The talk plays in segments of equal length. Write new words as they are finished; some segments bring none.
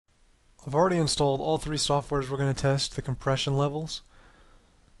I've already installed all three softwares we're going to test the compression levels.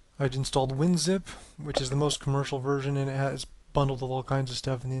 I've installed Winzip, which is the most commercial version, and it has bundled with all kinds of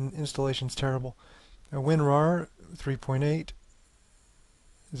stuff, and the installation's terrible. WinRar 3.8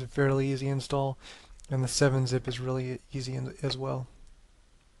 is a fairly easy install, and the 7-zip is really easy as well.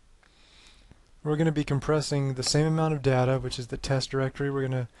 We're going to be compressing the same amount of data, which is the test directory. We're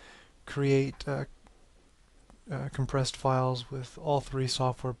going to create compressed files with all three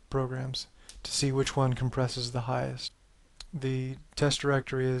software programs to see which one compresses the highest. The test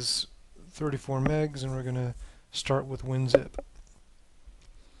directory is 34 megs, and we're going to start with WinZip.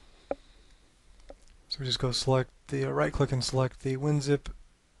 So we just go select the right click and select the WinZip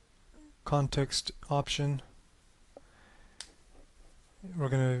context option. We're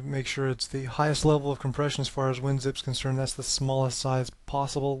going to make sure it's the highest level of compression as far as WinZip's concerned. That's the smallest size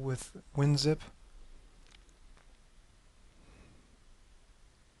possible with WinZip.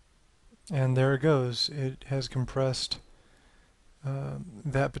 And there it goes. It has compressed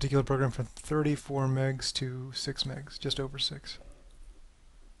that particular program from 34 megs to 6 megs, just over 6.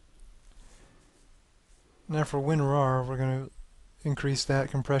 Now for WinRAR, we're going to increase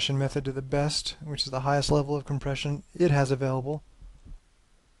that compression method to the best, which is the highest level of compression it has available.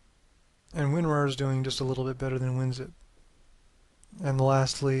 And WinRAR is doing just a little bit better than WinZip. And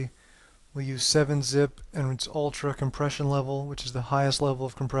lastly, we'll use 7-zip and its ultra compression level, which is the highest level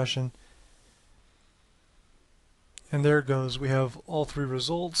of compression. And there it goes. We have all three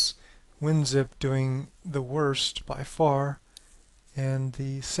results. WinZip doing the worst by far, and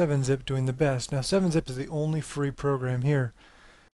the 7-zip doing the best. Now 7-zip is the only free program here,